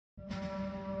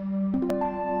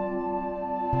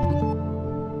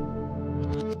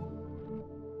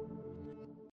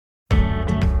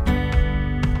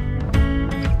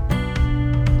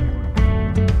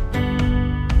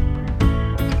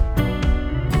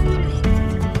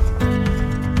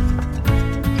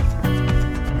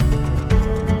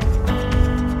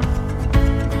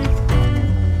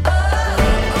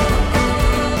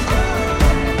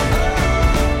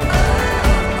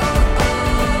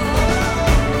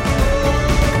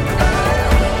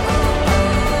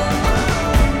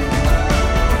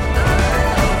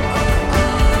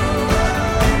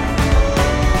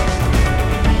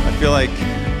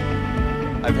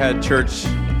had church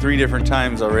 3 different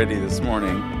times already this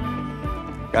morning.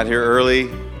 Got here early,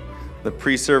 the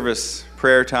pre-service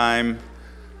prayer time.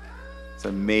 It's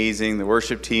amazing. The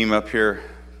worship team up here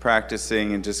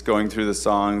practicing and just going through the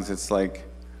songs. It's like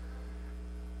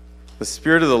the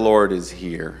Spirit of the Lord is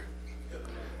here.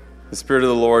 The Spirit of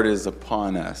the Lord is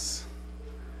upon us.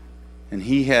 And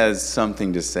He has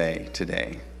something to say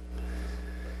today.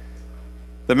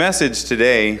 The message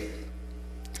today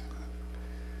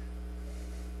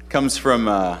comes from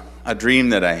a dream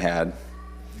that I had.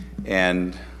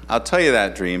 And I'll tell you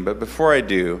that dream, but before I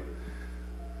do,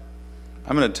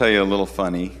 I'm going to tell you a little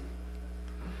funny.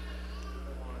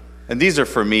 And these are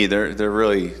for me. They're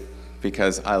really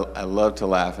because I love to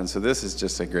laugh. And so this is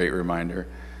just a great reminder.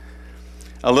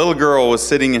 A little girl was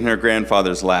sitting in her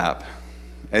grandfather's lap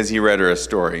as he read her a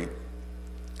story.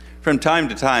 From time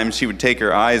to time, she would take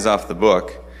her eyes off the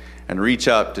book and reach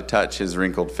up to touch his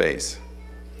wrinkled face.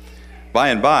 By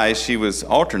and by, she was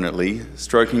alternately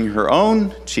stroking her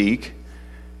own cheek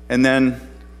and then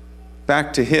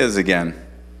back to his again.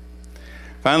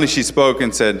 Finally, she spoke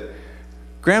and said,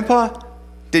 "Grandpa,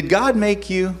 did God make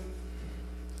you?"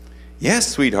 "Yes,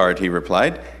 sweetheart," he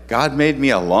replied. "God made me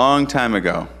a long time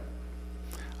ago."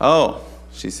 "Oh,"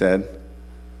 she said.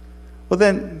 "Well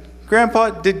then,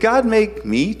 Grandpa, did God make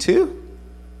me too?"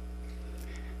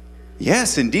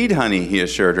 "Yes, indeed, honey," he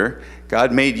assured her.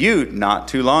 "God made you not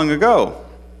too long ago."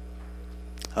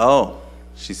 "Oh,"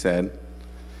 she said,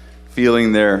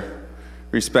 feeling their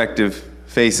respective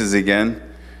faces again.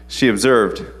 She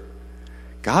observed,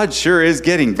 "God sure is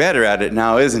getting better at it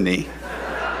now, isn't he?"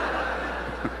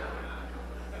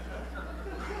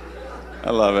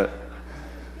 I love it.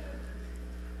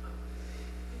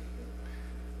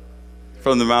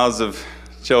 From the mouths of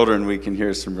children, we can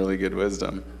hear some really good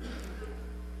wisdom.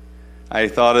 I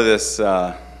thought of this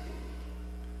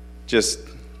just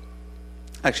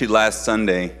actually last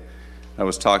Sunday. I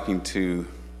was talking to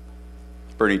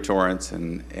Bernie Torrance,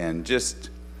 and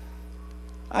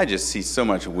I just see so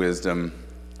much wisdom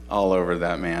all over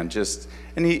that man.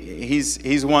 And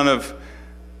he's one of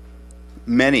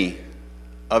many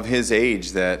of his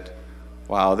age that,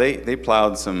 wow, they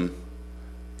plowed some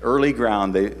early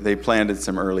ground. They planted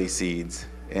some early seeds,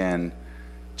 and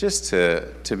just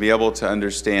to be able to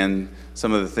understand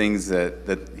some of the things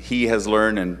that he has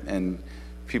learned and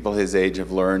people his age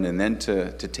have learned, and then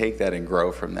to take that and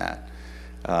grow from that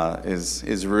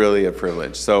is really a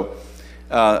privilege. So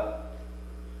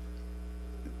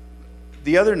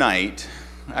the other night,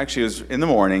 actually it was in the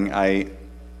morning, I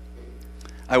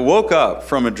woke up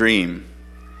from a dream,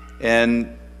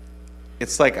 and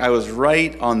it's like I was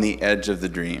right on the edge of the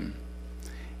dream,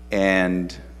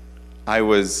 and I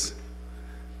was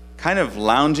kind of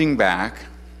lounging back,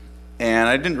 and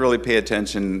I didn't really pay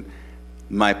attention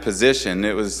my position.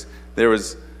 There was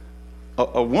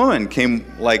a woman came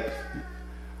like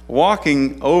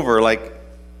walking over, like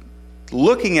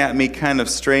looking at me kind of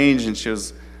strange, and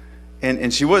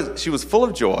she was full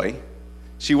of joy.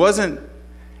 She wasn't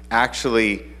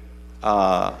actually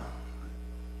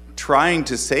trying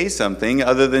to say something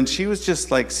other than she was just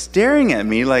like staring at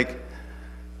me like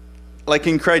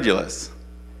incredulous.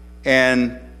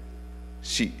 And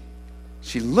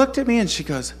she looked at me and she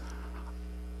goes,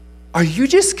 "Are you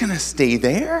just going to stay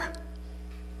there?"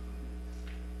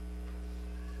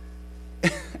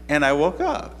 And I woke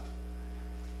up.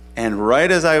 And right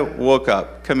as I woke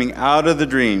up, coming out of the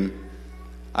dream,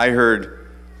 I heard,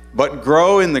 "But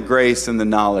grow in the grace and the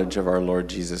knowledge of our Lord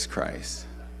Jesus Christ."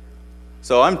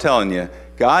 So I'm telling you,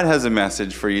 God has a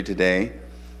message for you today.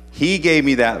 He gave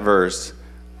me that verse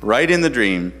right in the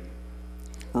dream,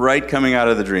 right coming out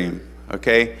of the dream.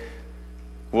 Okay?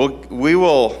 We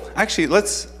will actually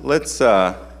let's look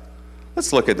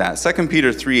at that. 2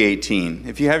 Peter 3:18.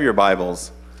 If you have your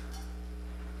Bibles,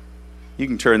 you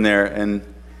can turn there, and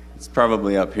it's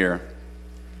probably up here.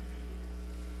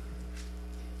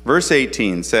 Verse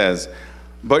 18 says,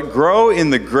 "But grow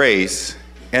in the grace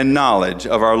and knowledge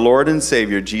of our Lord and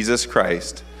Savior Jesus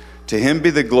Christ. To Him be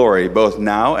the glory both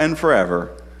now and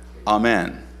forever.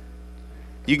 Amen."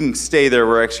 You can stay there.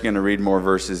 We're actually going to read more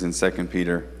verses in 2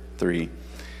 Peter 3.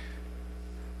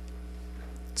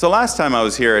 So last time I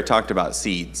was here, I talked about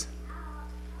seeds.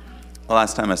 The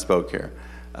last time I spoke here.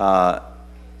 I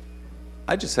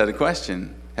just had a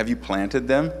question. Have you planted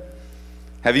them?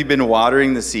 Have you been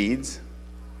watering the seeds?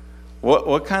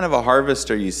 What kind of a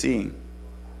harvest are you seeing?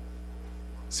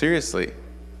 Seriously.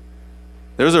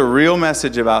 There's a real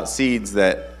message about seeds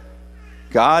that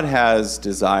God has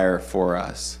desire for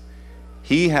us.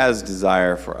 He has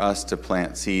desire for us to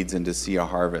plant seeds and to see a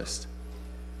harvest.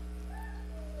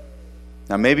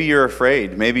 Now, maybe you're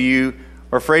afraid. Maybe you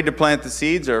Or afraid to plant the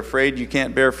seeds, or afraid you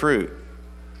can't bear fruit?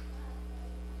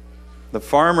 The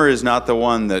farmer is not the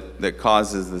one that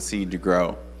causes the seed to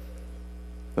grow.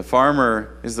 The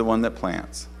farmer is the one that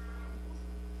plants.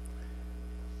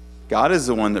 God is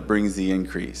the one that brings the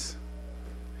increase.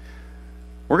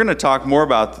 We're going to talk more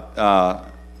about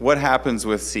what happens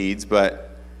with seeds,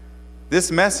 but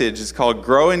this message is called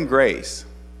Grow in Grace.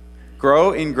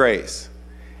 Grow in Grace.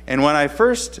 And when I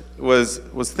first was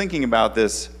thinking about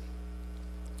this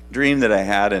dream that I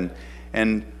had,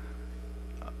 and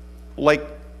like,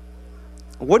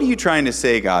 what are you trying to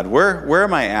say, God? Where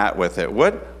am I at with it?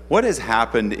 What has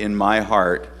happened in my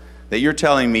heart that you're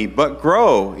telling me, but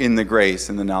grow in the grace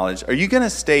and the knowledge? Are you going to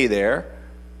stay there?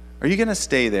 Are you going to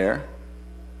stay there?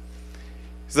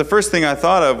 So the first thing I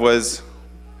thought of was,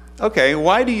 okay,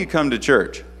 why do you come to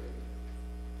church?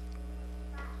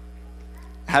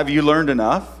 Have you learned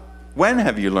enough? When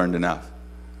have you learned enough?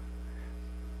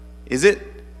 Do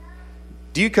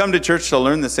you come to church to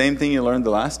learn the same thing you learned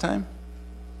the last time?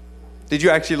 Did you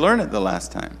actually learn it the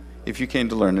last time, if you came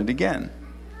to learn it again?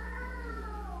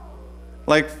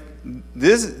 Like,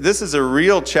 this is a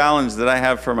real challenge that I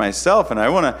have for myself, and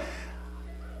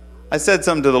I said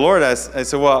something to the Lord. I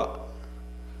said, well,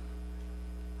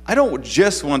 I don't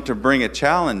just want to bring a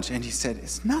challenge. And he said,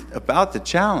 it's not about the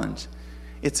challenge.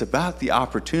 It's about the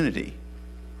opportunity.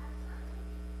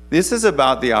 This is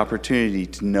about the opportunity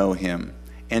to know him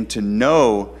and to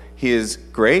know his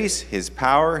grace, his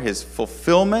power, his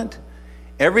fulfillment,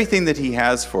 everything that he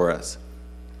has for us.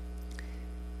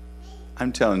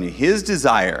 I'm telling you, his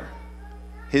desire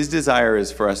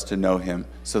is for us to know him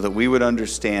so that we would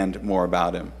understand more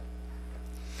about him.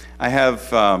 I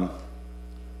have a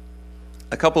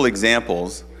couple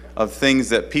examples of things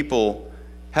that people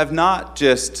have not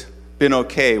just been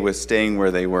okay with staying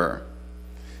where they were.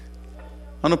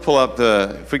 I'm going to pull up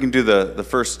if we can do the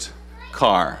first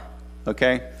car,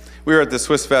 okay? We were at the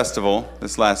Swiss Festival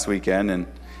this last weekend,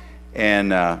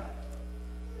 and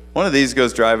one of these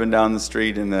goes driving down the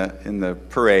street in the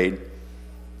parade.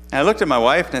 And I looked at my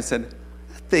wife and I said,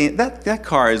 that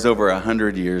car is over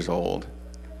 100 years old.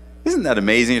 Isn't that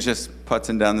amazing? It's just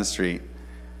putzing down the street.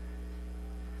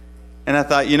 And I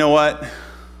thought, you know what?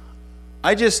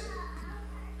 I just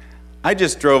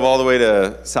drove all the way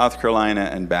to South Carolina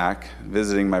and back,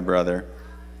 visiting my brother.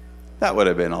 That would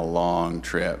have been a long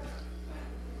trip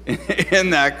in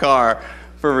that car,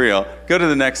 for real. Go to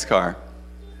the next car.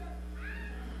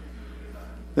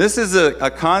 This is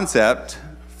a concept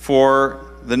for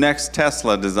the next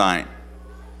Tesla design.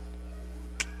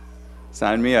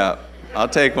 Sign me up. I'll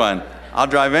take one. I'll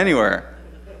drive anywhere.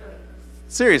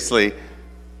 Seriously,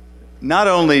 not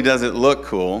only does it look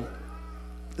cool,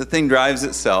 the thing drives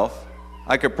itself.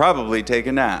 I could probably take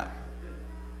a nap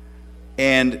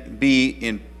and be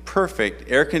in perfect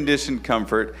air-conditioned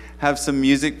comfort, have some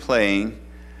music playing,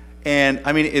 and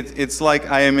I mean, it's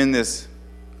like I am in this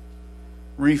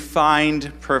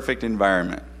refined, perfect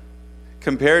environment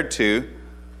compared to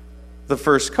the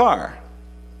first car.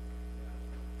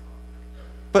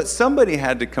 But somebody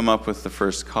had to come up with the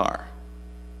first car.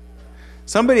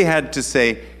 Somebody had to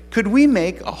say, could we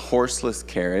make a horseless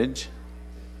carriage?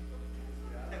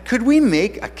 Could we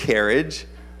make a carriage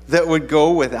that would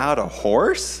go without a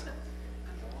horse?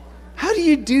 How do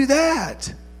you do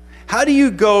that? How do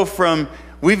you go from,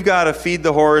 we've got to feed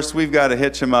the horse, we've got to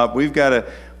hitch him up, we're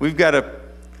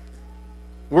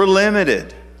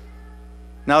limited.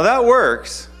 Now that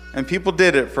works, and people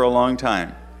did it for a long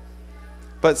time.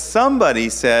 But somebody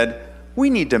said, we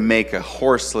need to make a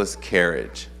horseless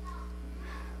carriage.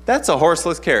 That's a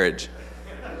horseless carriage.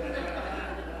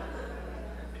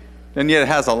 And yet it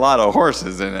has a lot of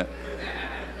horses in it.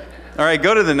 All right,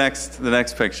 go to the next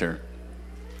picture.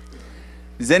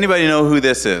 Does anybody know who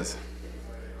this is?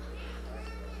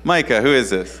 Micah, who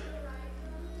is this?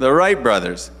 The Wright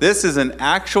brothers. This is an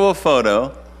actual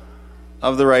photo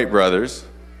of the Wright brothers'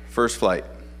 first flight.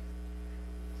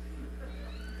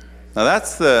 Now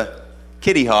that's the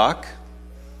Kitty Hawk,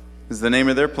 is the name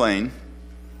of their plane.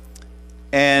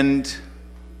 And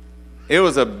it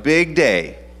was a big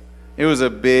day. It was a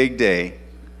big day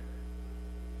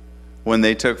when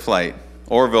they took flight.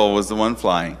 Orville was the one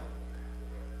flying.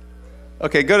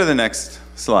 Okay, go to the next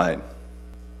slide.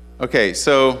 Okay,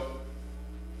 so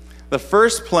the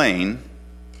first plane,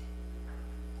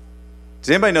 does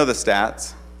anybody know the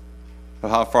stats of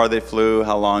how far they flew,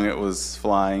 how long it was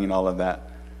flying, and all of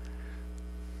that?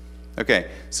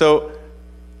 Okay, so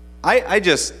I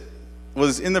just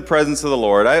was in the presence of the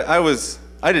Lord.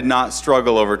 I did not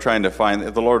struggle over trying to find,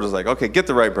 the Lord was like, okay, get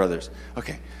the Wright brothers.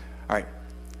 Okay, all right,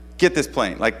 get this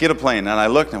plane, like get a plane. And I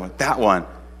looked and I went, that one.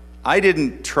 I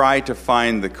didn't try to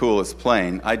find the coolest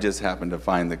plane. I just happened to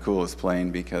find the coolest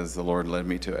plane because the Lord led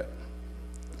me to it.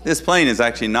 This plane is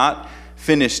actually not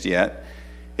finished yet.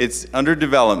 It's under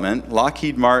development.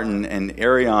 Lockheed Martin and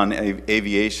Ariane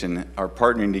Aviation are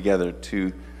partnering together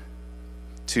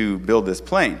to build this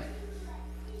plane.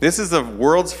 This is the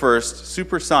world's first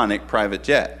supersonic private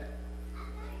jet.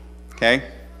 Okay?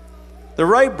 The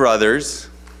Wright brothers,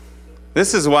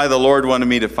 this is why the Lord wanted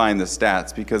me to find the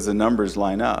stats, because the numbers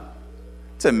line up.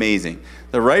 It's amazing.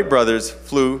 The Wright brothers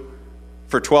flew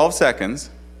for 12 seconds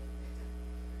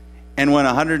and went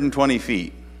 120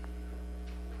 feet.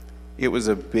 It was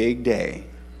a big day.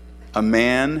 A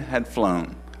man had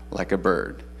flown like a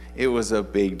bird. It was a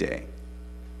big day.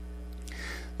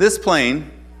 This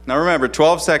plane, now remember,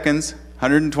 12 seconds,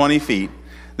 120 feet.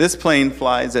 This plane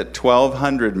flies at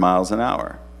 1,200 miles an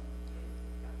hour.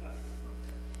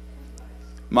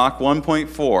 Mach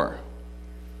 1.4.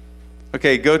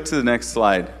 Okay, go to the next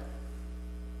slide.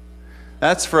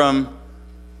 That's from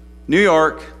New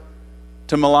York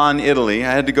to Milan, Italy.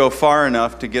 I had to go far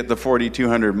enough to get the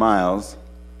 4,200 miles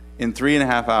in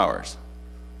 3.5 hours.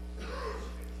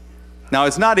 Now,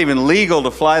 it's not even legal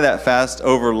to fly that fast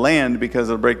over land because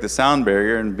it'll break the sound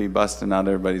barrier and be busting out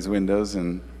everybody's windows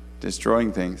and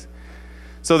destroying things.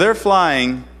 So they're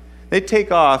flying, they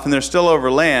take off, and they're still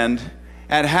over land.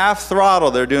 At half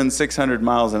throttle, they're doing 600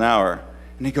 miles an hour.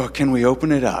 And they go, can we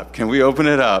open it up? Can we open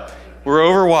it up? We're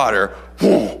over water.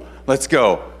 Let's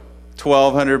go.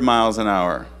 1,200 miles an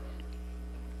hour.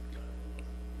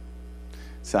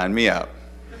 Sign me up.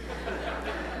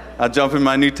 I'll jump in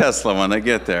my new Tesla when I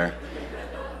get there.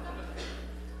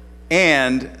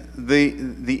 And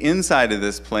the inside of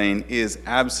this plane is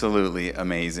absolutely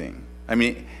amazing. I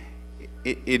mean,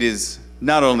 it is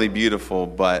not only beautiful,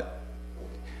 but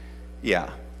yeah,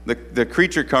 the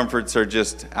creature comforts are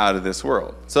just out of this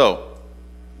world. So,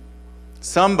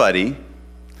 somebody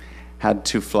had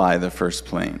to fly the first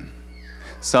plane.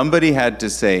 Somebody had to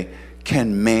say,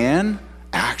 can man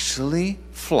actually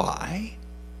fly?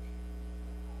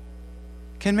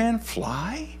 Can man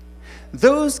fly?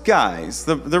 Those guys,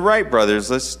 the Wright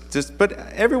brothers, but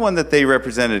everyone that they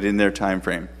represented in their time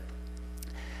frame,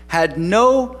 had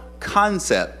no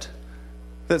concept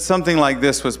that something like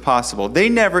this was possible.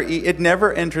 It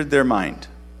never entered their mind.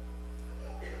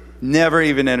 Never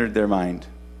even entered their mind.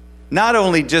 Not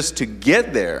only just to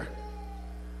get there,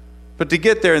 but to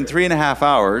get there in 3.5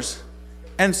 hours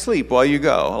and sleep while you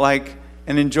go,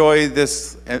 and enjoy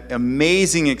this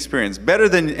amazing experience, better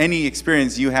than any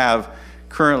experience you have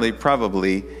currently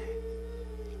probably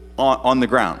on the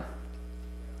ground.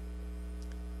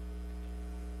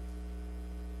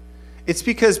 It's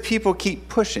because people keep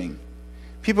pushing.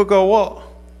 People go, well,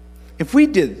 if we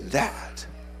did that,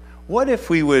 if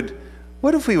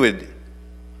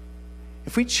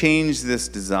we changed this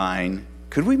design,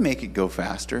 could we make it go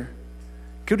faster?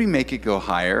 Could we make it go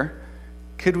higher?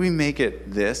 Could we make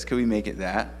it this? Could we make it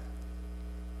that?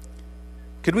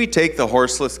 Could we take the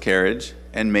horseless carriage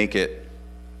and make it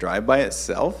drive by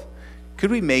itself?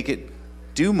 Could we make it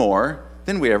do more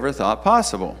than we ever thought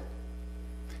possible?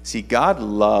 See, God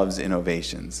loves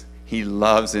innovations. He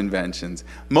loves inventions.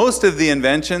 Most of the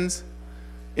inventions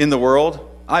in the world,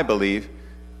 I believe,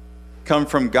 come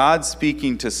from God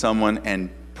speaking to someone and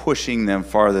pushing them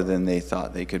farther than they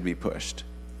thought they could be pushed.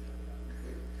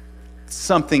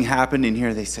 Something happened in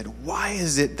here. They said, why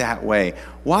is it that way?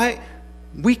 Why?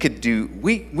 We could,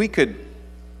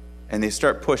 and they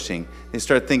start pushing. They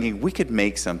start thinking, we could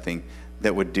make something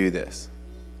that would do this.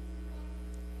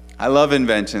 I love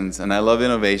inventions and I love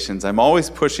innovations. I'm always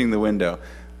pushing the window.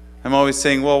 I'm always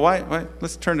saying, well, why?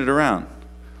 Let's turn it around.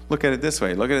 Look at it this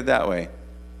way. Look at it that way.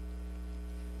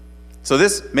 So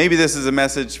maybe this is a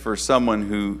message for someone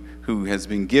who has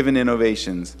been given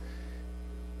innovations,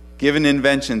 given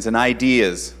inventions and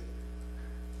ideas.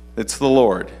 It's the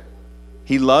Lord.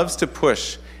 He loves to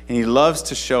push and He loves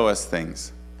to show us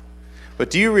things. But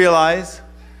do you realize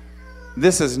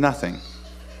this is nothing?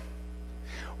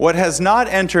 What has not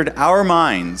entered our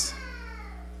minds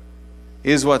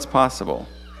is what's possible.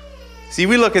 See,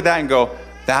 we look at that and go,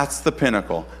 that's the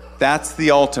pinnacle. That's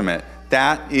the ultimate.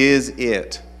 That is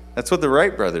it. That's what the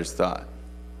Wright brothers thought.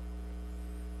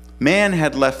 Man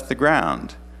had left the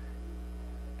ground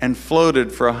and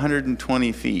floated for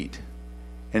 120 feet,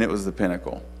 and it was the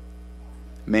pinnacle.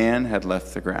 Man had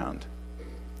left the ground.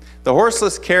 The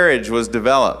horseless carriage was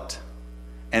developed,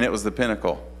 and it was the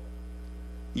pinnacle.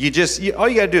 All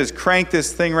you got to do is crank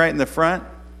this thing right in the front,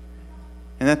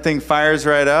 and that thing fires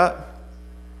right up,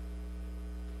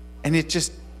 and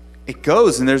it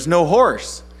goes, and there's no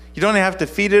horse. You don't have to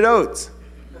feed it oats.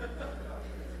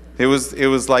 It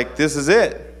was like, this is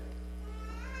it.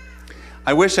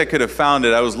 I wish I could have found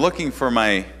it. I was looking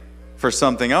for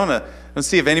something. I want to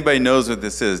see if anybody knows what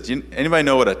this is. Anybody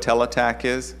know what a Teletac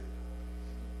is?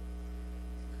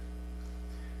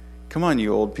 Come on,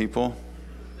 you old people.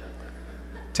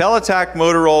 Teletac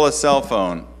Motorola cell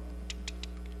phone.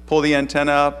 Pull the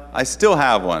antenna up. I still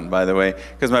have one, by the way,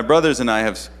 because my brothers and I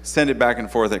have sent it back and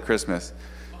forth at Christmas.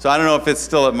 So I don't know if it's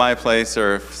still at my place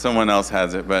or if someone else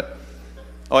has it, but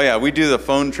oh yeah, we do the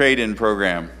phone trade-in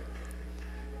program.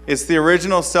 It's the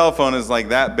original cell phone, is like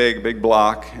that big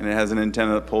block, and it has an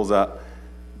antenna that pulls up.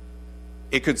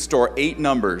 It could store 8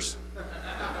 numbers.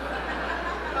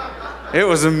 It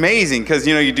was amazing, because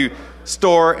you do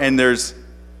store and there's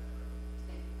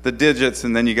the digits,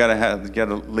 and then you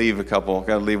gotta leave a couple.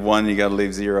 Gotta leave 1, you gotta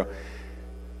leave 0.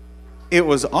 It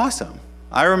was awesome.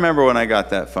 I remember when I got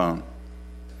that phone.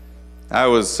 That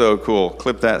was so cool.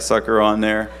 Clip that sucker on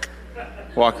there,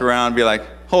 walk around, be like,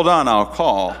 hold on, I'll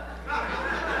call.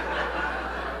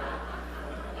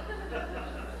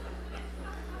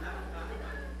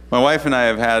 My wife and I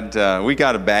have had, we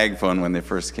got a bag phone when they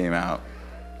first came out.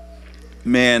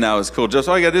 Man, that was cool. Just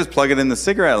all you gotta do is plug it in the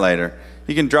cigarette lighter.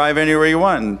 You can drive anywhere you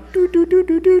want. And doot, doot, doot,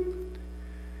 doot, doot.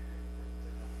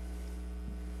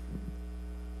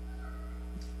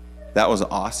 That was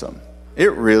awesome.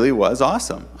 It really was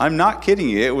awesome. I'm not kidding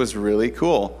you. It was really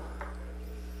cool.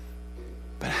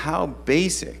 But how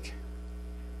basic.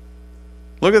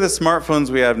 Look at the smartphones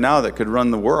we have now that could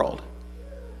run the world.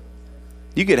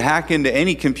 You could hack into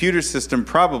any computer system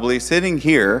probably sitting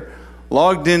here,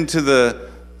 logged into the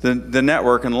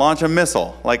network and launch a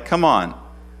missile. Like, come on.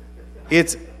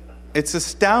 It's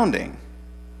astounding.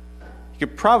 You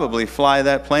could probably fly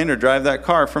that plane or drive that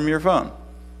car from your phone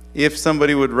if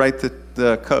somebody would write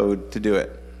the code to do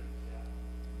it.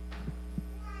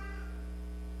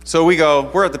 So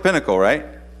we're at the pinnacle, right?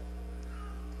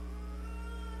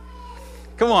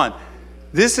 Come on.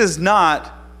 This is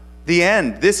not the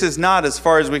end. This is not as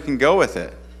far as we can go with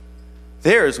it.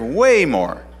 There's way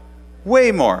more.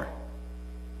 Way more.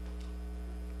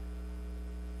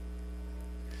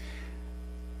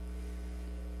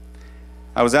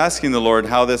 I was asking the Lord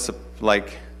how to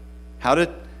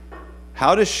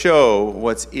show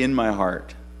what's in my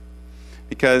heart.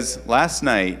 Because last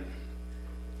night,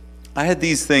 I had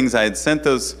these things, I had sent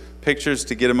those pictures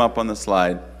to get them up on the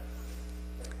slide.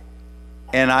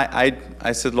 And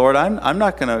I said, Lord, I'm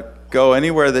not going to go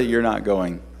anywhere that you're not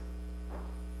going.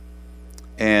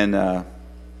 And I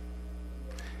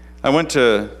went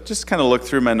to just kind of look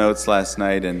through my notes last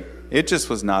night, and it just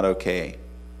was not okay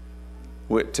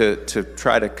to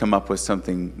try to come up with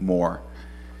something more.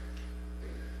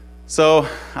 So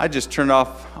I just turned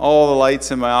off all the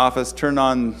lights in my office, turned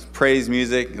on praise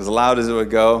music as loud as it would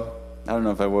go. I don't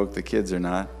know if I woke the kids or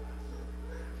not.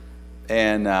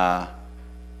 And I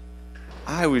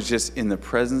was just in the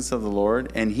presence of the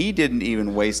Lord, and He didn't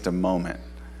even waste a moment.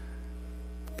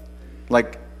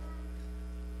 Like,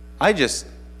 I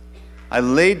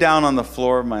laid down on the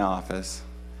floor of my office,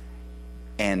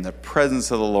 and the presence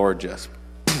of the Lord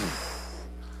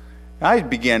I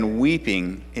began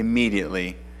weeping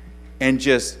immediately, and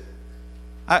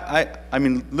I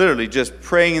mean, literally just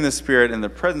praying in the Spirit, and the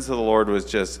presence of the Lord was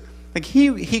just, like,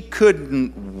 He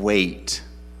couldn't wait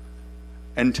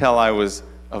until I was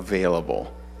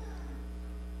available,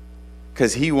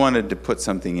 because He wanted to put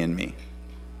something in me.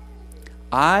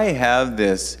 I have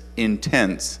this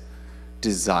intense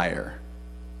desire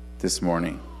this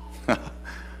morning.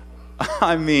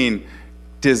 I mean,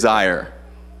 desire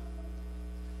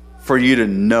for you to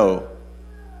know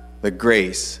the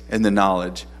grace and the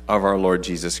knowledge of our Lord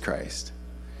Jesus Christ.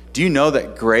 Do you know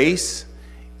that grace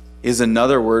is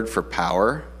another word for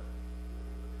power?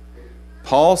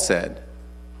 Paul said,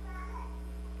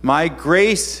 my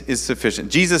grace is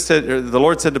sufficient. Jesus said, or the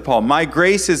Lord said to Paul, my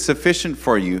grace is sufficient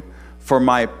for you, for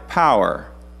my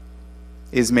power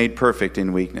is made perfect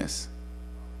in weakness.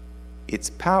 It's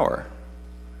power.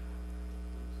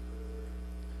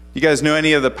 You guys know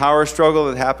any of the power struggle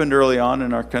that happened early on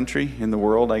in our country, in the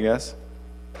world, I guess?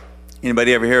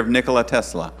 Anybody ever hear of Nikola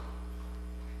Tesla?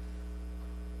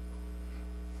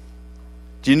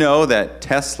 Do you know that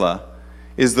Tesla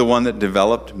is the one that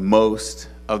developed most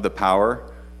of the power?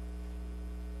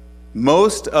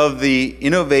 Most of the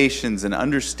innovations and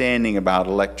understanding about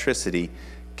electricity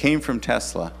came from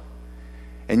Tesla.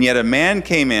 And yet a man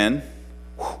came in,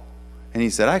 and he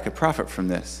said, I could profit from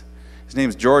this. His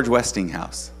name's George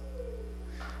Westinghouse.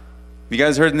 Have you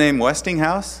guys heard the name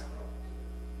Westinghouse?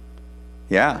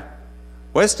 Yeah.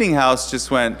 Westinghouse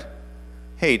just went,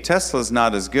 hey, Tesla's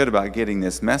not as good about getting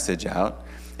this message out.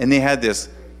 And they had this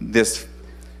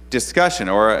discussion,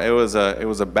 or it was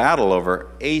a battle over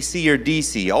AC or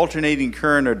DC, alternating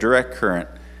current or direct current.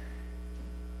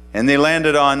 And they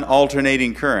landed on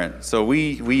alternating current. So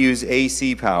we use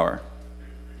AC power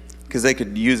because they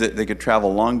could use it, they could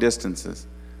travel long distances.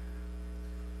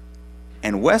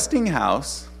 And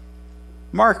Westinghouse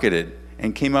marketed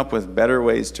and came up with better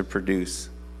ways to produce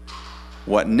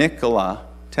what Nikola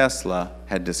Tesla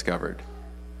had discovered.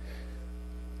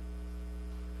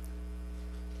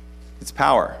 It's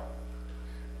power.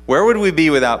 Where would we be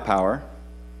without power?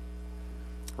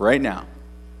 Right now.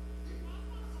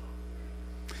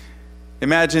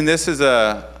 Imagine this is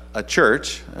a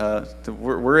church.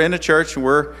 We're in a church,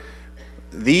 and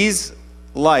these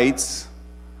lights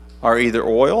are either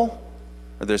oil,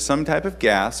 or there's some type of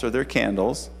gas, or they're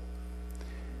candles.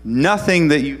 Nothing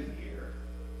that you hear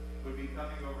would be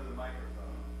coming over the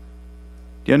microphone.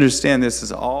 Do you understand? This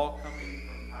is all coming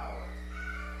from power.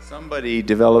 Somebody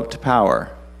developed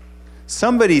power.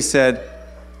 Somebody said,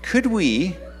 could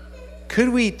we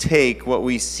take what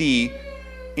we see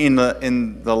in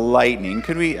the lightning?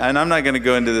 Could we? And I'm not going to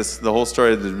go into the whole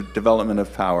story of the development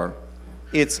of power.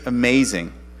 It's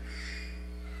amazing.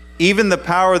 Even the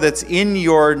power that's in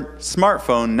your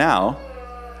smartphone now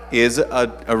is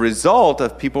a result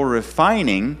of people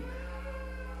refining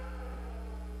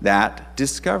that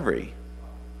discovery.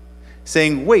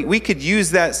 Saying, wait, we could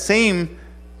use that same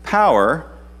power,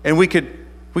 and we could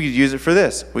use it for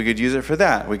this. We could use it for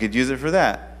that. We could use it for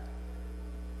that.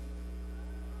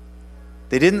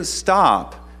 They didn't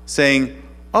stop saying,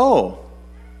 oh,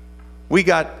 we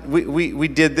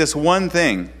did this one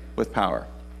thing with power.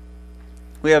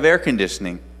 We have air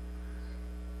conditioning.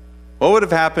 What would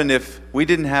have happened if we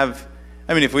didn't have,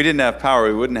 if we didn't have power,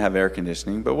 we wouldn't have air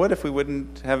conditioning. But what if we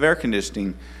wouldn't have air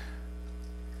conditioning?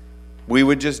 We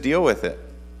would just deal with it,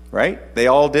 right? They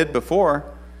all did before.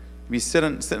 Be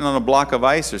sitting on a block of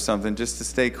ice or something just to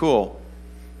stay cool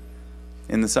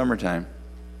in the summertime.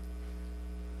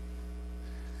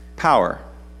 Power.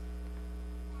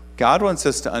 God wants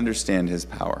us to understand His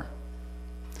power.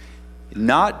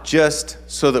 Not just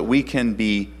so that we can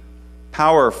be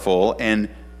powerful and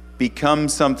become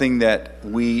something that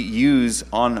we use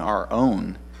on our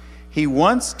own. He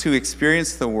wants to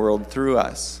experience the world through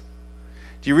us.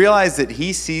 Do you realize that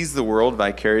He sees the world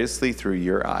vicariously through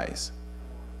your eyes?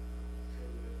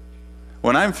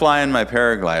 When I'm flying my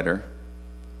paraglider,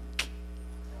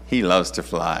 He loves to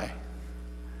fly.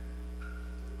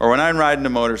 Or when I'm riding a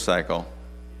motorcycle,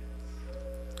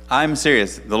 I'm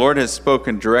serious. The Lord has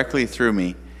spoken directly through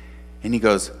me, and He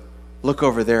goes, look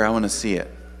over there, I want to see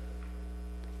it.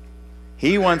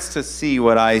 He wants to see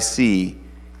what I see.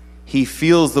 He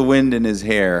feels the wind in His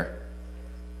hair.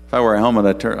 If I wear a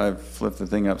helmet, I flip the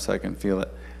thing up so I can feel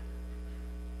it.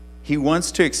 He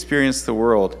wants to experience the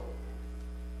world.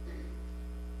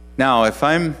 Now, if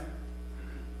I'm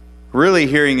really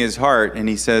hearing His heart and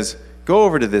He says, go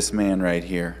over to this man right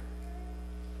here,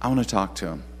 I want to talk to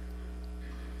him.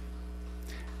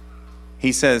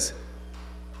 He says,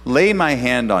 lay my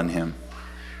hand on him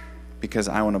because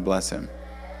I want to bless him.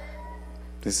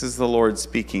 This is the Lord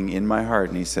speaking in my heart,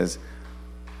 and He says,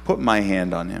 put my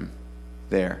hand on him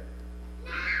there.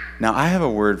 Now I have a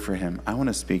word for him. I want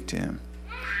to speak to him.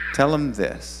 Tell him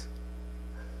this.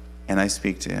 And I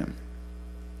speak to him.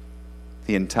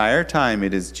 The entire time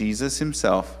it is Jesus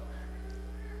Himself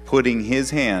putting His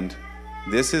hand.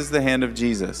 This is the hand of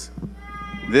Jesus.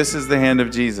 This is the hand of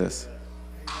Jesus.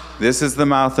 This is the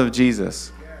mouth of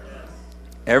Jesus.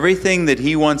 Everything that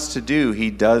He wants to do, He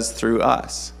does through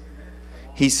us.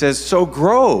 He says, so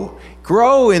grow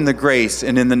in the grace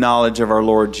and in the knowledge of our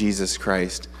Lord Jesus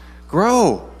Christ.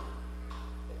 Grow.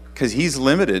 Because He's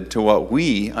limited to what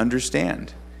we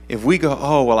understand. If we go,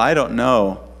 oh, well, I don't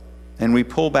know, and we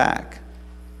pull back,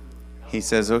 He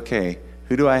says, okay,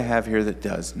 who do I have here that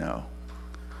does know?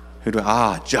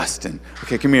 Justin.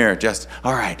 Okay, come here, Justin.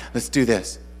 All right, let's do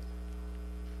this.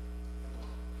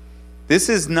 This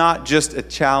is not just a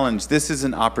challenge. This is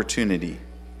an opportunity.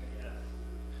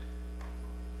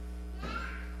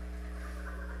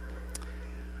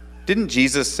 Didn't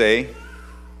Jesus say,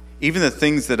 even the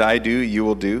things that I do, you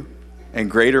will do,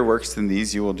 and greater works than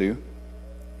these you will do?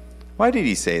 Why did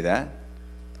He say that?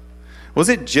 Was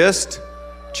it just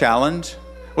challenge?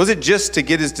 Was it just to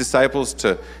get His disciples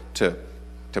to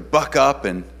buck up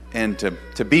and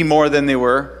to be more than they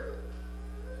were?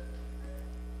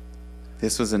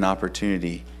 This was an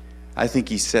opportunity. I think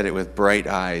He said it with bright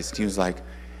eyes. He was like,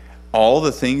 all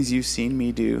the things you've seen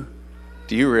me do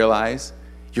you realize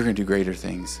you're going to do greater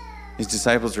things? His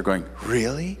disciples are going,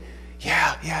 really?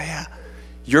 Yeah.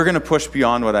 You're going to push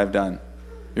beyond what I've done.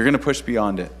 You're going to push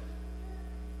beyond it.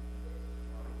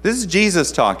 This is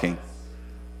Jesus talking.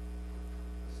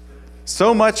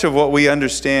 So much of what we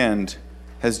understand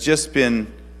has just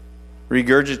been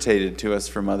regurgitated to us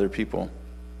from other people.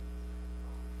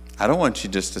 I don't want you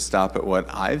just to stop at what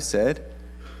I've said.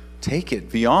 Take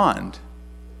it beyond.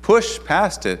 Push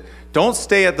past it. Don't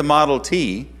stay at the Model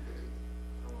T.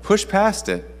 Push past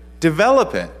it.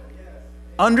 Develop it.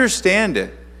 Understand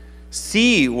it.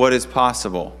 See what is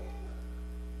possible.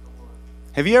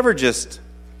 Have you ever just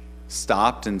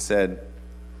stopped and said,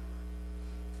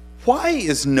 why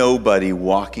is nobody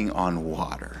walking on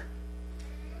water?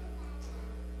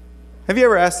 Have you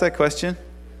ever asked that question?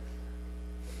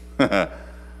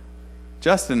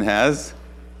 Justin has.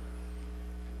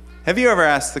 Have you ever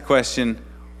asked the question,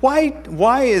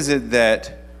 why is it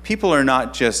that people are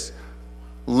not just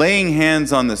laying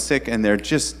hands on the sick and they're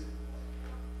just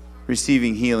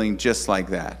receiving healing just like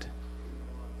that?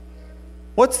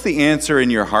 What's the answer in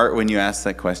your heart when you ask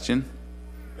that question?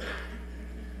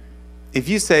 If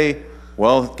you say,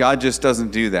 well, God just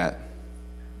doesn't do that,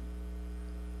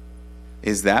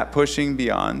 is that pushing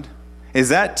beyond? Is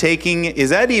that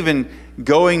even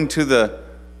going to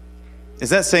is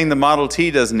that saying the Model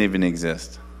T doesn't even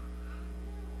exist?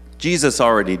 Jesus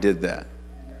already did that.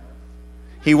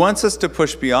 He wants us to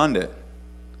push beyond it.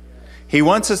 He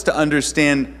wants us to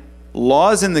understand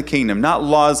laws in the kingdom, not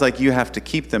laws like you have to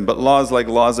keep them, but laws like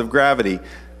laws of gravity.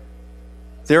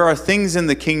 There are things in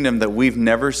the kingdom that we've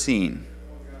never seen.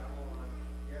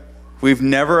 We've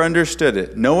never understood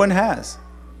it. No one has.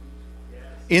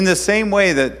 In the same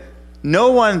way that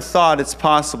no one thought it's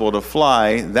possible to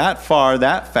fly that far,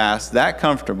 that fast, that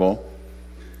comfortable,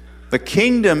 the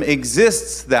kingdom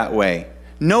exists that way.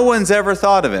 No one's ever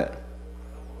thought of it.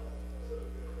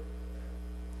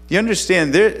 You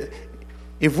understand,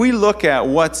 if we look at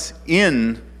what's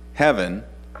in heaven,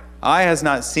 eye has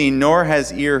not seen, nor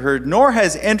has ear heard, nor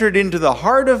has entered into the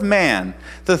heart of man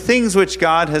the things which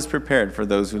God has prepared for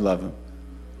those who love him.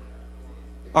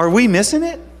 Are we missing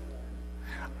it?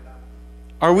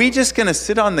 Are we just going to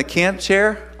sit on the camp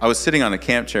chair? I was sitting on a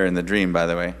camp chair in the dream, by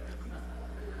the way.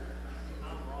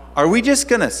 Are we just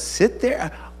going to sit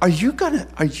there? Are you going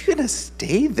to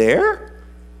stay there?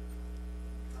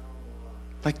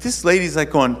 Like this lady's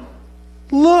like going,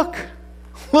 look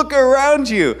around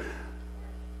you.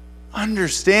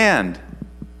 Understand,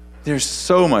 there's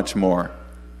so much more.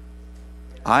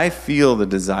 I feel the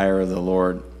desire of the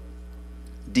Lord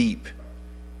deep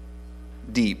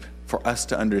for us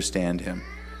to understand him,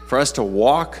 for us to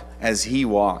walk as he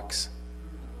walks,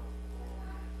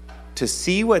 to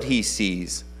see what he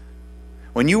sees.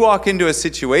 When you walk into a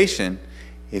situation,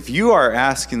 if you are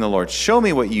asking the Lord, show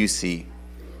me what you see.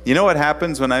 You know what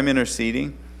happens when I'm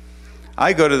interceding?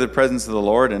 I go to the presence of the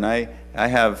Lord and I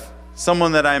have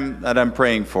someone that I'm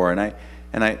praying for, and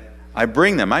I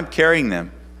bring them, I'm carrying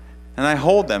them, and I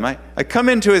hold them. I come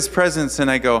into his presence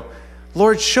and I go,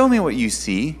 Lord, show me what you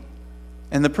see.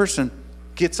 And the person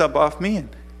gets up off me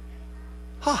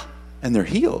and they're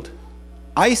healed.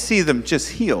 I see them just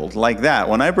healed like that.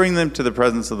 When I bring them to the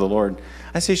presence of the Lord,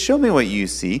 I say, show me what you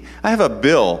see. I have a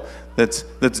bill that's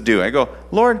due. I go,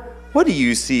 Lord, what do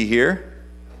you see here?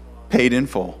 Paid in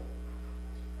full.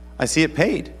 I see it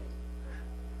paid.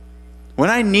 When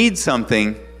I need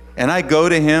something and I go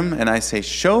to him and I say,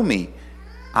 show me,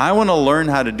 I want to learn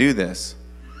how to do this.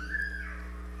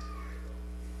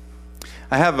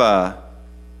 I have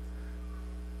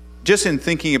just in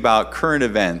thinking about current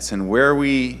events and where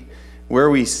we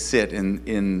sit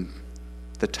in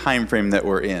the time frame that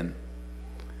we're in.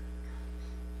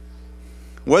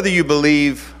 Whether you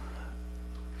believe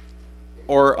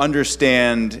or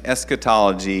understand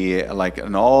eschatology, like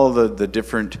in all the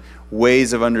different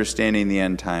ways of understanding the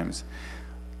end times,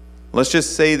 let's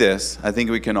just say this. I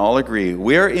think we can all agree.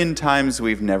 We're in times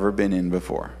we've never been in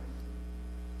before.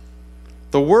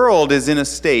 The world is in a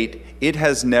state it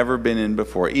has never been in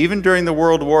before. Even during the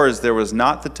world wars, there was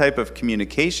not the type of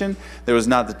communication, there was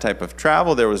not the type of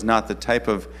travel, there was not the type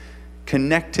of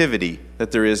connectivity that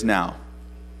there is now.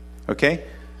 Okay?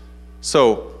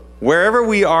 So, wherever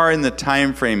we are in the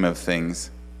time frame of things,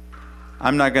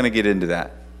 I'm not going to get into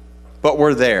that. But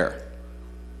we're there.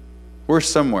 We're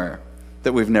somewhere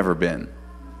that we've never been.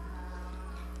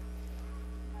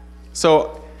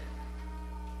 So,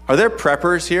 are there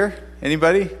preppers here?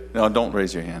 Anybody? No, don't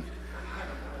raise your hand.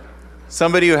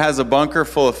 Somebody who has a bunker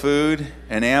full of food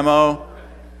and ammo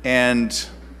and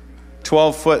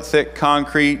 12-foot thick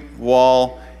concrete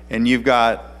wall, and you've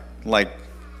got like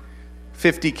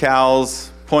 50 cals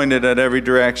pointed at every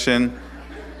direction,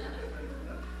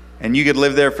 and you could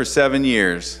live there for 7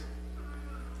 years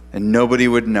and nobody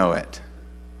would know it.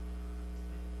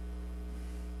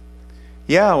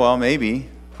 Yeah, well, maybe.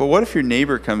 But what if your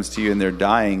neighbor comes to you and they're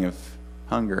dying of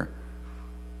hunger?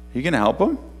 Are you going to help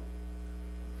them?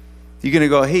 You're going to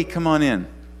go, hey, come on in. Or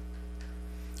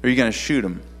are you going to shoot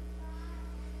them?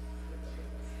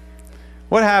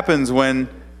 What happens when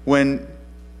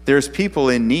there's people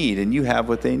in need and you have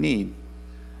what they need?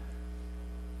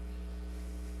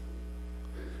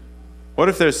 What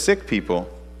if there's sick people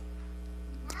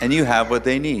and you have what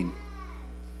they need?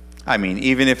 I mean,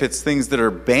 even if it's things that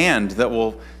are banned that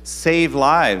will save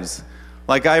lives,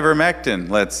 like ivermectin,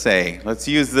 let's say. Let's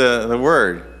use the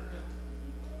word.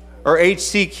 Or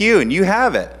HCQ, and you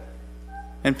have it.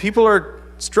 And people are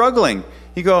struggling.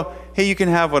 You go, hey, you can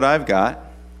have what I've got.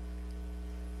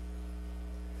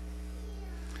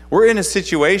 We're in a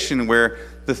situation where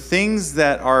the things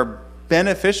that are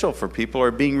beneficial for people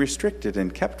are being restricted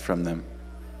and kept from them.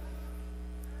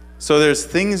 So there's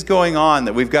things going on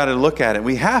that we've got to look at, and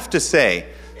we have to say,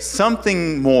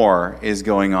 something more is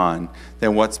going on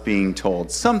than what's being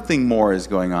told. Something more is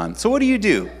going on. So what do you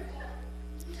do?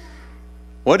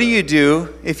 What do you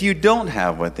do if you don't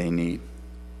have what they need?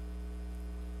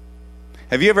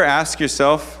 Have you ever asked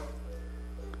yourself,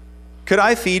 could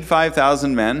I feed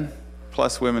 5,000 men,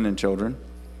 plus women and children,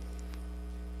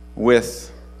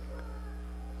 with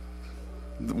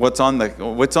what's on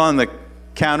the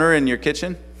counter in your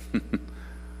kitchen?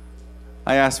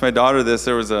 I asked my daughter this.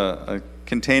 There was a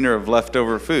container of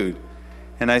leftover food.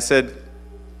 And I said,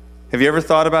 have you ever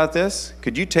thought about this?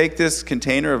 Could you take this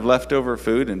container of leftover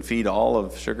food and feed all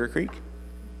of Sugar Creek?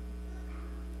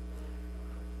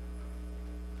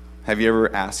 Have you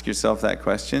ever asked yourself that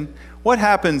question? What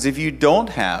happens if you don't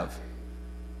have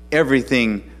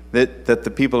everything that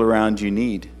the people around you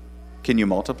need? Can you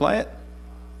multiply it?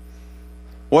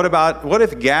 What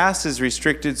if gas is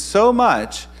restricted so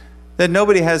much that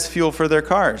nobody has fuel for their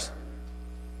cars?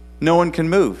 No one can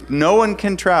move. No one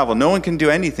can travel. No one can do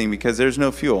anything because there's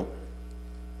no fuel.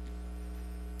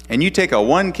 And you take a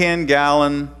 1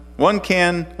 gallon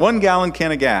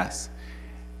can of gas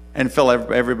and fill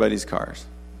everybody's cars.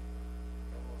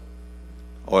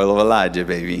 Oil of Elijah,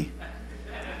 baby.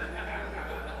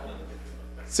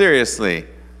 Seriously.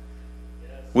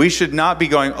 We should not be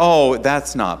going, oh,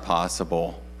 that's not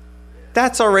possible.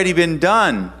 That's already been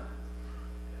done.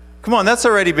 Come on, that's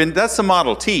the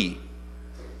Model T.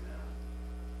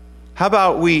 How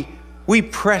about we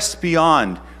press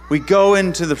beyond? We go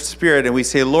into the Spirit and we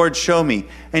say, Lord, show me.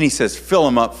 And He says, fill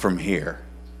them up from here.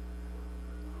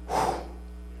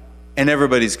 And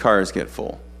everybody's cars get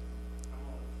full.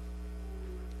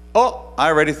 Oh, I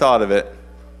already thought of it.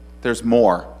 There's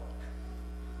more.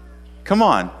 Come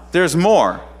on, there's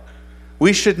more.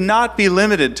 We should not be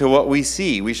limited to what we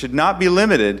see. We should not be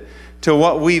limited to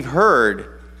what we've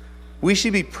heard. We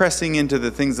should be pressing into the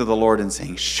things of the Lord and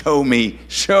saying, show me,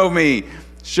 show me,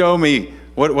 show me.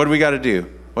 What do we got to do?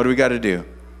 What do we got to do?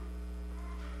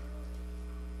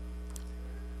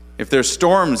 If there's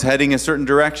storms heading a certain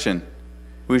direction,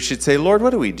 we should say, Lord,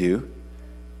 what do we do?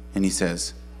 And He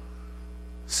says,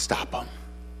 stop them.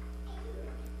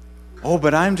 Oh,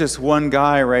 but I'm just one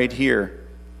guy right here.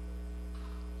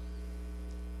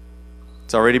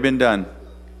 It's already been done.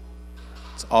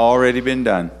 It's already been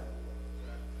done.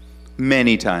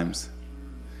 Many times.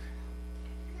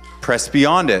 Press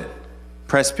beyond it.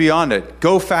 Press beyond it.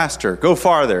 Go faster. Go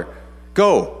farther.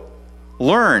 Go.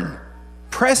 Learn.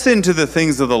 Press into the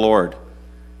things of the Lord.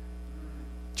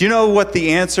 Do you know what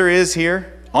the answer is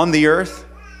here on the earth?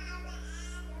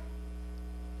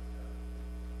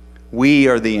 We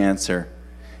are the answer.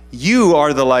 You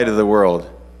are the light of the world.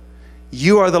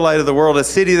 You are the light of the world. A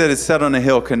city that is set on a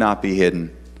hill cannot be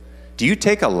hidden. Do you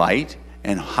take a light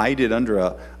and hide it under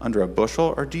a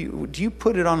bushel, or do you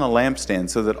put it on a lampstand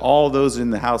so that all those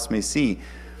in the house may see?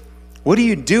 What do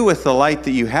you do with the light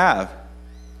that you have?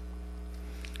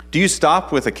 Do you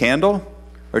stop with a candle,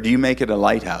 or do you make it a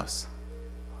lighthouse?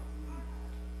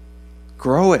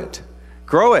 Grow it.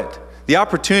 Grow it. The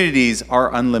opportunities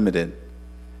are unlimited.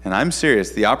 And I'm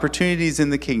serious, the opportunities in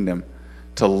the kingdom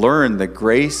to learn the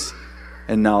grace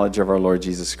and knowledge of our Lord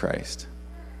Jesus Christ.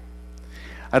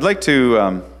 I'd like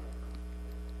to,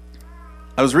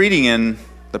 I was reading in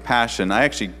the Passion. I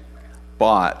actually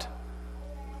bought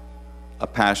a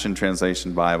Passion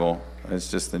Translation Bible. It's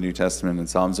just the New Testament and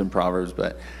Psalms and Proverbs,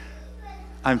 but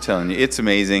I'm telling you, it's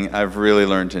amazing. I've really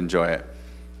learned to enjoy it.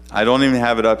 I don't even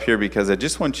have it up here because I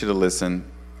just want you to listen.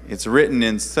 It's written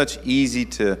in such easy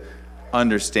to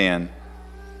understand.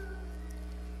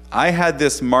 I had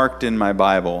this marked in my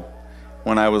Bible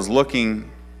when I was looking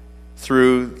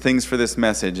through things for this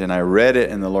message, and I read it,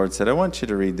 and the Lord said, I want you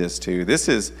to read this too. This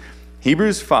is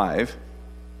Hebrews 5,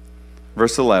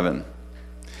 verse 11.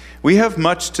 We have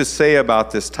much to say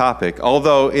about this topic,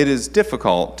 although it is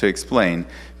difficult to explain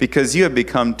because you have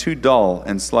become too dull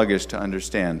and sluggish to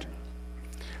understand.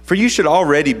 For you should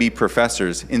already be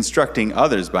professors, instructing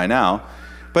others by now,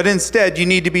 but instead you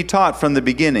need to be taught from the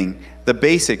beginning the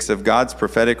basics of God's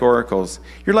prophetic oracles.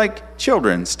 You're like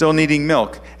children still needing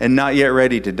milk and not yet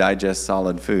ready to digest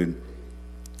solid food.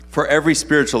 For every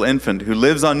spiritual infant who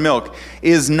lives on milk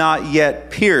is not yet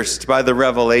pierced by the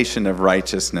revelation of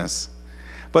righteousness.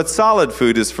 But solid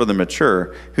food is for the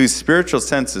mature, whose spiritual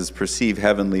senses perceive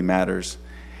heavenly matters.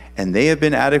 And they have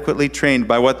been adequately trained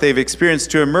by what they've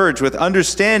experienced to emerge with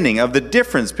understanding of the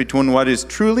difference between what is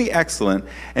truly excellent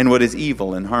and what is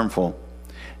evil and harmful.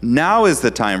 Now is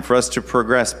the time for us to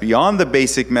progress beyond the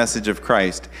basic message of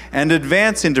Christ and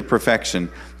advance into perfection.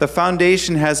 The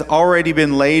foundation has already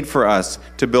been laid for us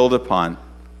to build upon.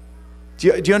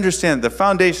 Do you understand? The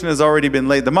foundation has already been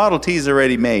laid. The Model T is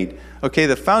already made. Okay,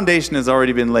 the foundation has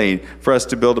already been laid for us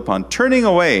to build upon. Turning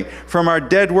away from our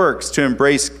dead works to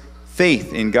embrace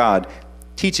faith in God,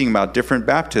 teaching about different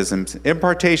baptisms,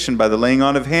 impartation by the laying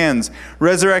on of hands,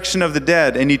 resurrection of the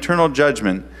dead, and eternal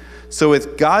judgment. So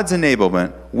with God's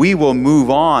enablement, we will move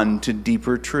on to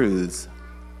deeper truths.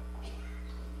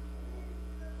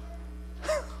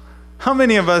 How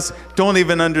many of us don't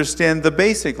even understand the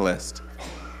basic list?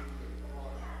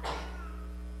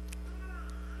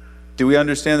 Do we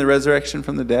understand the resurrection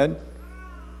from the dead?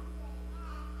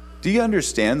 Do you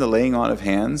understand the laying on of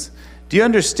hands? Do you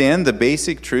understand the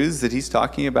basic truths that he's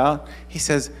talking about? He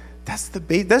says, that's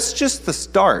just the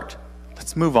start.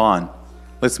 Let's move on.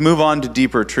 Let's move on to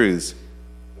deeper truths.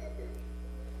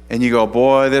 And you go,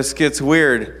 boy, this gets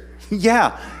weird.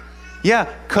 Yeah,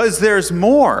 because there's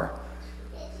more.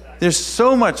 There's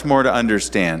so much more to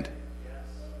understand.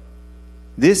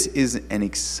 This is an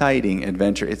exciting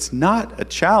adventure. It's not a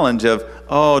challenge of,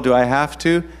 oh, do I have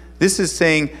to? This is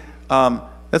saying,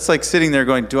 that's like sitting there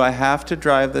going, do I have to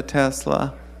drive the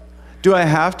Tesla? Do I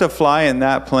have to fly in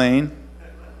that plane?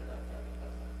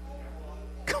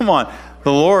 Come on.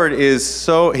 The Lord is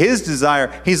his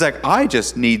desire, he's like, I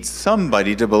just need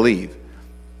somebody to believe.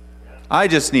 I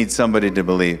just need somebody to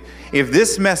believe. If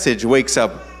this message wakes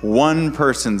up one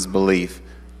person's belief,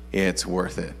 it's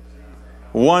worth it.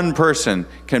 One person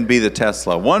can be the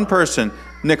Tesla. One person,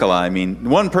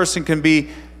 one person can be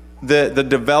the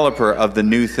developer of the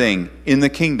new thing in the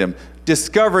kingdom,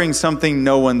 discovering something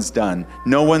no one's done,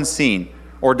 no one's seen,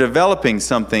 or developing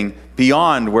something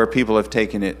beyond where people have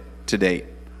taken it to date.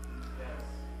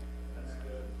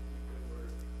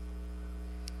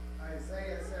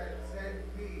 Isaiah said, "Send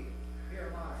me,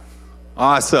 here am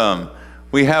I." Awesome.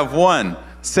 We have one.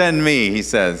 Send me, he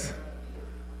says.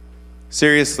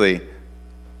 Seriously,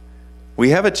 we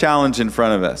have a challenge in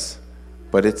front of us,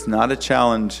 but it's not a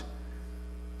challenge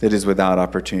that is without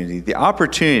opportunity. The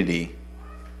opportunity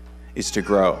is to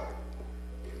grow.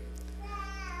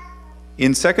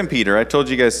 In 2 Peter, I told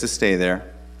you guys to stay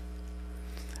there.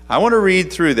 I want to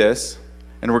read through this,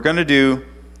 and we're going to do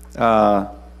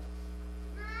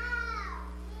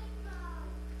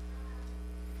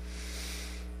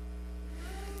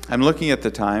I'm looking at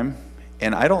the time,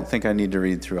 and I don't think I need to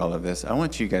read through all of this. I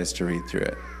want you guys to read through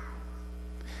it.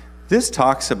 This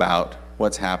talks about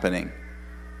what's happening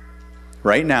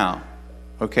right now,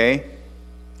 okay?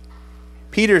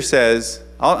 Peter says,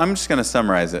 I'm just going to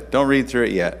summarize it. Don't read through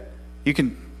it yet. You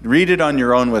can read it on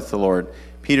your own with the Lord.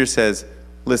 Peter says,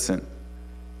 listen,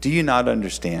 do you not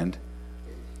understand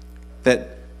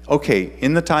that, okay,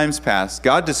 in the times past,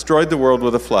 God destroyed the world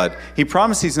with a flood. He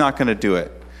promised he's not going to do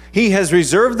it. He has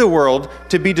reserved the world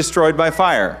to be destroyed by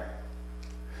fire.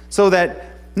 So that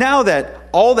now that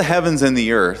all the heavens and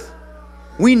the earth,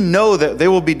 we know that they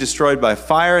will be destroyed by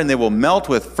fire and they will melt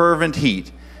with fervent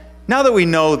heat. Now that we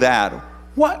know that,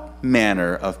 what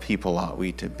manner of people ought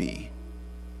we to be?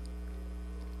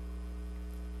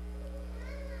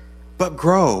 But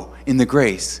grow in the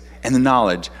grace and the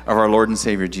knowledge of our Lord and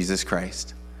Savior Jesus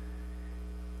Christ.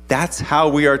 That's how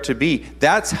we are to be.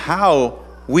 That's how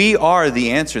we are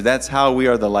the answer. That's how we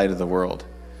are the light of the world.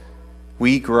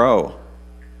 We grow.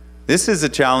 This is a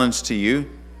challenge to you.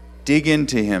 Dig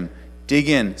into him. Dig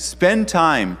in. Spend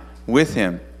time with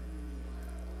him.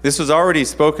 This was already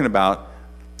spoken about.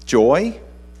 Joy.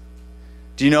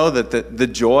 Do you know that the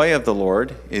joy of the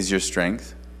Lord is your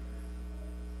strength?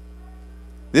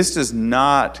 This does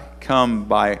not come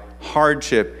by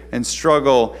hardship and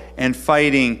struggle and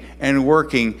fighting and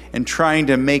working and trying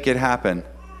to make it happen.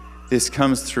 This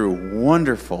comes through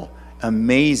wonderful,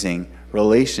 amazing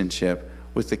relationship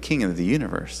with the King of the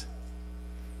universe,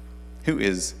 who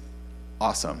is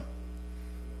awesome.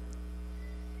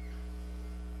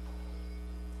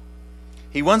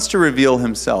 He wants to reveal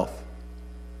himself.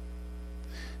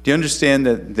 Do you understand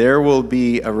that there will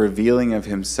be a revealing of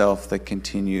himself that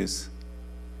continues?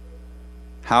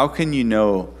 How can you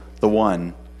know the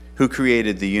one who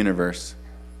created the universe?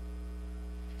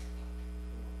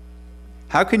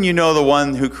 How can you know the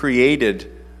one who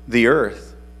created the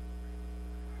earth?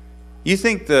 You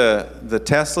think the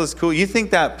Tesla's cool? You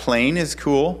think that plane is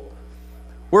cool?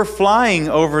 We're flying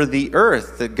over the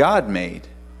earth that God made.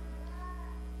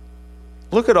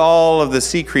 Look at all of the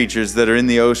sea creatures that are in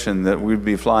the ocean that we'd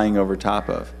be flying over top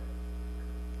of.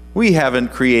 We haven't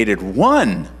created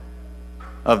one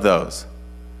of those.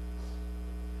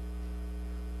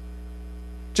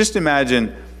 Just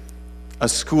imagine a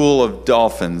school of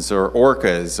dolphins or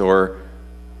orcas or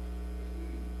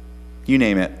you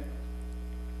name it.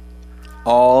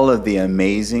 All of the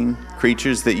amazing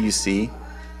creatures that you see.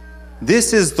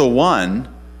 This is the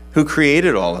one who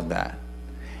created all of that.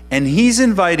 And he's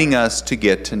inviting us to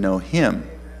get to know him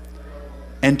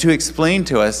and to explain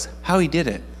to us how he did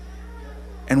it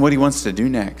and what he wants to do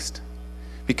next.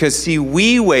 Because, see,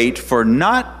 we wait for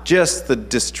not just the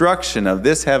destruction of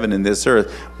this heaven and this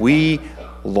earth. We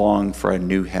long for a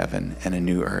new heaven and a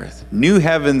new earth. New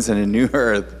heavens and a new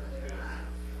earth.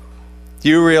 Do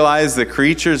you realize the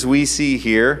creatures we see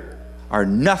here are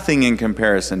nothing in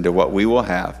comparison to what we will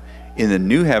have in the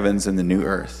new heavens and the new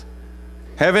earth?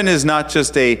 Heaven is not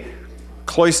just a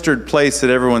cloistered place that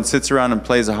everyone sits around and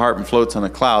plays a harp and floats on a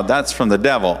cloud. That's from the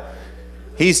devil.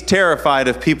 He's terrified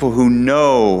of people who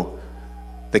know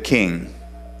the King.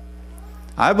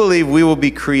 I believe we will be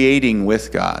creating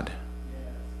with God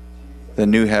the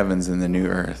new heavens and the new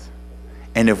earth.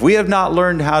 And if we have not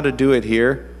learned how to do it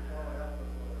here,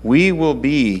 we will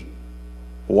be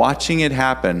watching it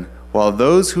happen while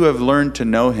those who have learned to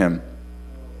know him.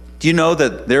 Do you know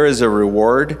that there is a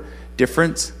reward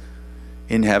difference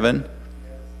in heaven?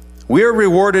 We are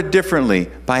rewarded differently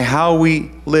by how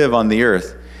we live on the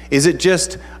earth. Is it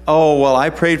just, oh, well,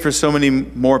 I prayed for so many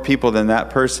more people than that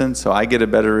person, so I get a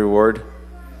better reward?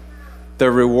 The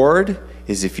reward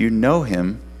is if you know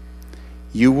him,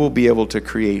 you will be able to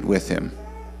create with him.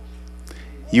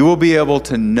 You will be able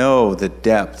to know the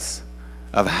depths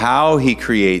of how he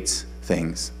creates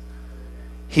things.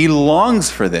 He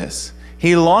longs for this.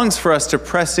 He longs for us to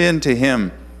press into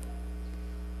him,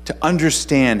 to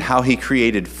understand how he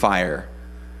created fire,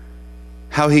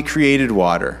 how he created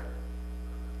water.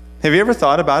 Have you ever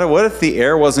thought about it? What if the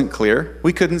air wasn't clear?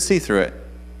 We couldn't see through it.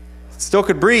 Still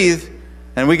could breathe,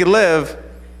 and we could live,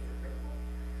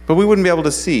 but we wouldn't be able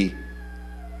to see.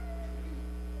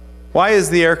 Why is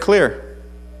the air clear?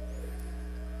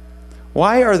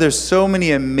 Why are there so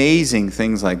many amazing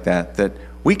things like that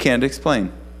we can't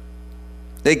explain?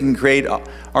 They can create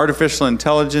artificial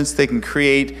intelligence. They can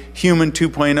create human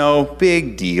 2.0.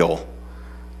 Big deal.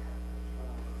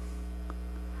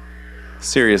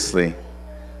 Seriously.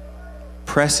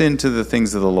 Press into the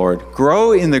things of the Lord.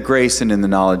 Grow in the grace and in the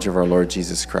knowledge of our Lord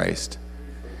Jesus Christ.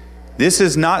 This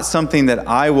is not something that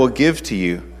I will give to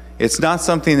you. It's not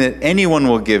something that anyone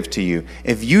will give to you.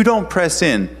 If you don't press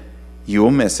in, you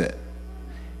will miss it.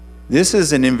 This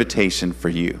is an invitation for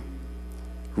you.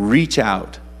 Reach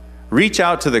out. Reach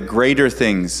out to the greater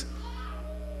things.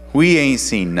 We ain't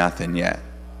seen nothing yet.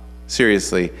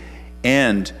 Seriously.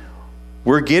 And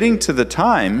we're getting to the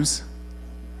times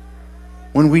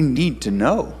when we need to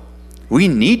know. We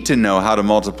need to know how to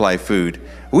multiply food.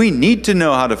 We need to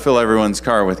know how to fill everyone's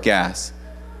car with gas.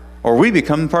 Or we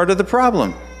become part of the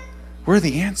problem. We're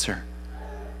the answer.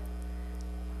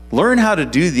 Learn how to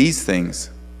do these things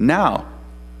now.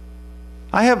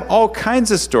 I have all kinds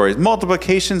of stories,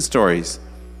 multiplication stories.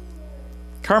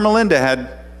 Carmelinda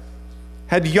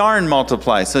had yarn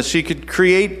multiply so she could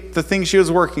create the thing she was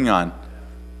working on.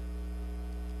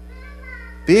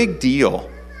 Big deal.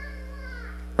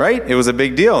 Right? It was a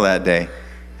big deal that day.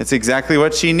 It's exactly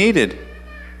what she needed.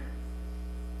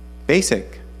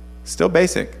 Basic. Still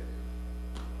basic.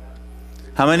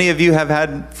 How many of you have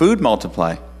had food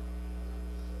multiply?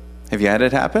 Have you had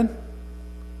it happen?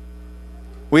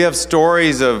 We have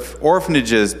stories of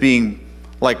orphanages being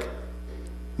like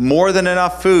more than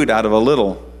enough food out of a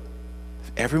little.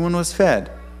 Everyone was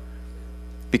fed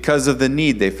because of the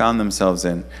need they found themselves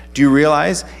in. Do you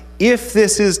realize if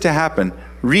this is to happen,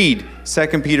 read 2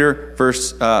 Peter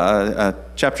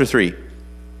chapter 3.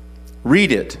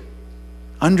 Read it.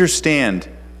 Understand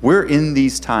we're in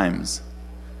these times.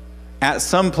 At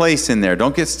some place in there.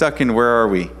 Don't get stuck in where are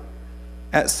we.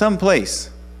 At some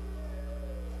place.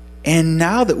 And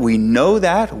now that we know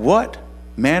that, what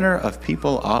manner of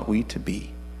people ought we to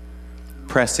be?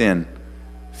 Press in.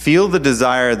 Feel the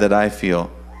desire that I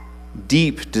feel.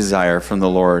 Deep desire from the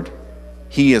Lord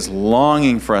He is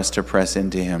longing for us to press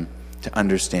into him, to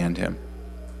understand him.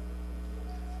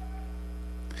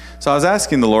 So I was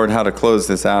asking the Lord how to close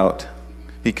this out,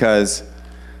 because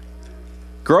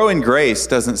grow in grace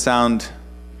doesn't sound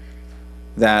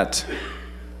that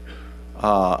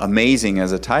amazing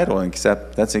as a title,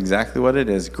 except that's exactly what it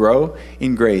is. Grow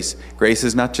in grace. Grace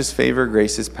is not just favor,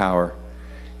 grace is power.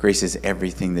 Grace is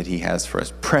everything that he has for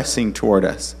us, pressing toward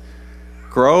us.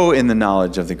 Grow in the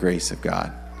knowledge of the grace of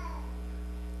God.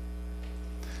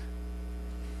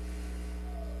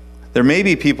 There may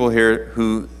be people here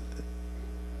who,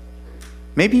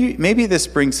 maybe this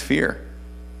brings fear.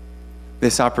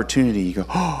 This opportunity, you go,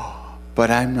 oh,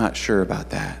 but I'm not sure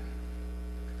about that.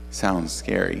 Sounds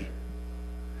scary.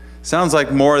 Sounds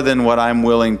like more than what I'm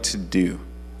willing to do,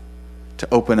 to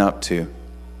open up to.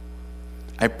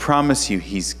 I promise you,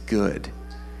 he's good.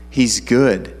 He's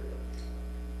good.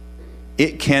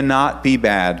 It cannot be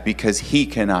bad because he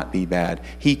cannot be bad.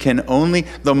 He can only,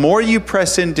 the more you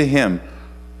press into him,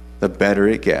 the better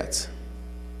it gets.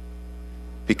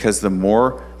 Because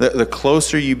the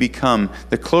closer you become,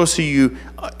 the closer you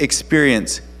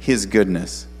experience his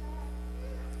goodness.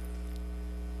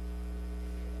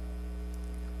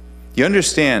 You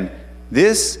understand,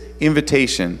 this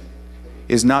invitation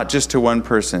is not just to one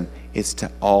person, it's to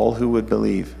all who would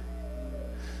believe.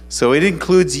 So it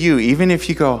includes you, even if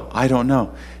you go, I don't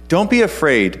know. Don't be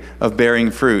afraid of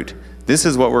bearing fruit. This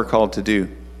is what we're called to do.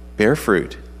 Bear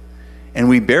fruit. And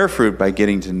we bear fruit by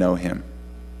getting to know him.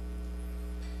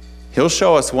 He'll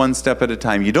show us one step at a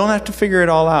time. You don't have to figure it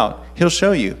all out. He'll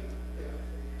show you.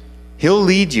 He'll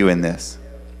lead you in this.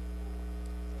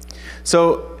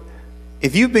 So,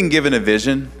 if you've been given a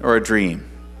vision or a dream,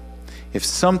 if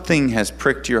something has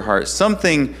pricked your heart,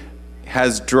 something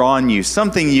has drawn you,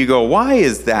 something you go, why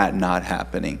is that not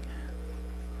happening?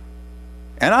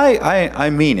 And I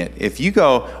mean it. If you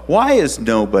go, why is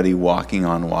nobody walking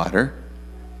on water?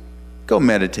 Go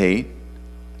meditate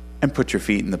and put your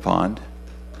feet in the pond.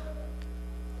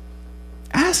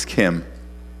 Ask him.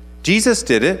 Jesus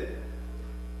did it.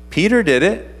 Peter did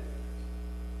it.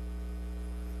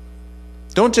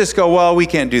 Don't just go, well, we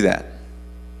can't do that.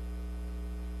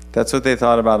 That's what they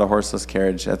thought about a horseless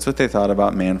carriage. That's what they thought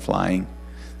about man flying.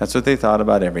 That's what they thought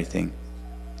about everything.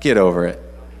 Get over it.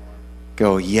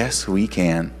 Go, yes, we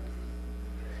can.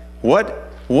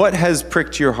 What has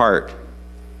pricked your heart?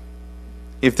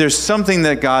 If there's something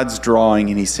that God's drawing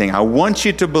and he's saying, I want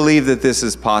you to believe that this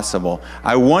is possible.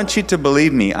 I want you to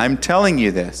believe me. I'm telling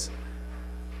you this.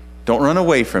 Don't run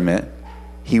away from it.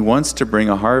 He wants to bring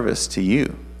a harvest to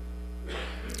you.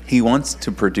 He wants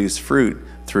to produce fruit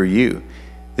through you.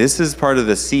 This is part of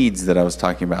the seeds that I was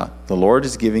talking about. The Lord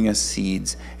is giving us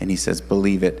seeds, and he says,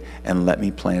 believe it and let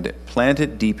me plant it. Plant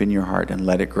it deep in your heart and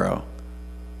let it grow.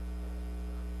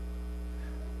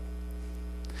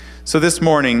 So this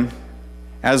morning,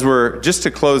 as we're just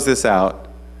to close this out,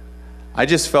 I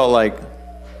just felt like,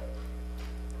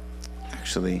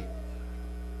 actually,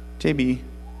 JB, do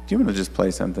you want to just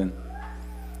play something?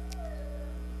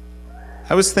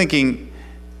 I was thinking,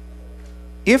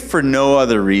 if for no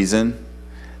other reason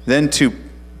than to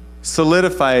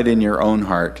solidify it in your own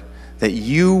heart that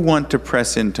you want to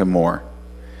press into more.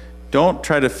 Don't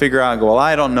try to figure out and go, well,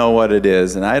 I don't know what it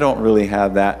is, and I don't really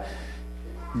have that.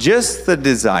 Just the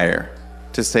desire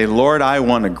to say, Lord, I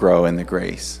want to grow in the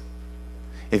grace.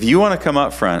 If you want to come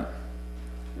up front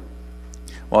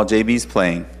while JB's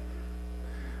playing,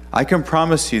 I can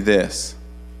promise you this.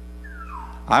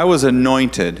 I was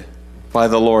anointed by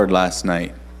the Lord last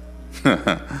night.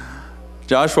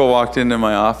 Joshua walked into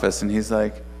my office and he's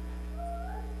like,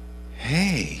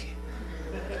 hey.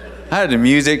 I had the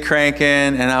music cranking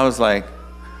and I was like,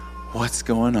 what's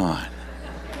going on?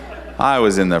 I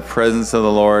was in the presence of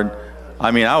the Lord.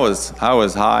 I mean, I was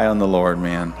high on the Lord,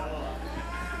 man.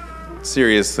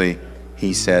 Seriously,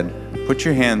 he said, put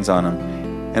your hands on him.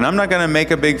 And I'm not going to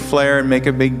make a big flare and make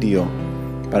a big deal,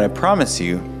 but I promise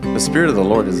you, the Spirit of the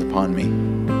Lord is upon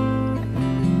me.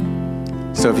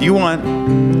 So if you want,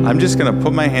 I'm just going to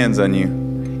put my hands on you.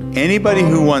 Anybody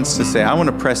who wants to say, I want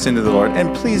to press into the Lord,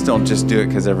 and please don't just do it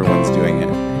because everyone's doing it.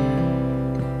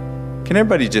 Can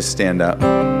everybody just stand up?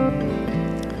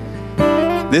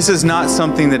 This is not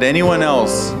something that anyone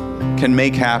else can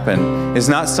make happen. It's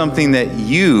not something that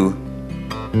you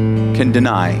can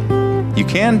deny. You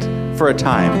can for a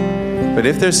time, but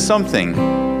if there's something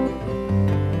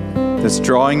that's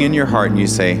drawing in your heart and you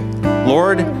say,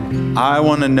 Lord, I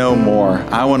want to know more.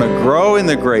 I want to grow in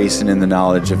the grace and in the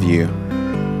knowledge of you.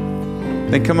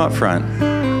 Then come up front.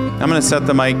 I'm going to set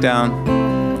the mic down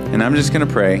and I'm just going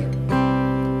to pray.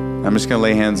 I'm just going to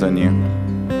lay hands on you.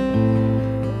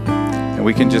 And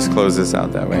we can just close this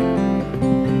out that way.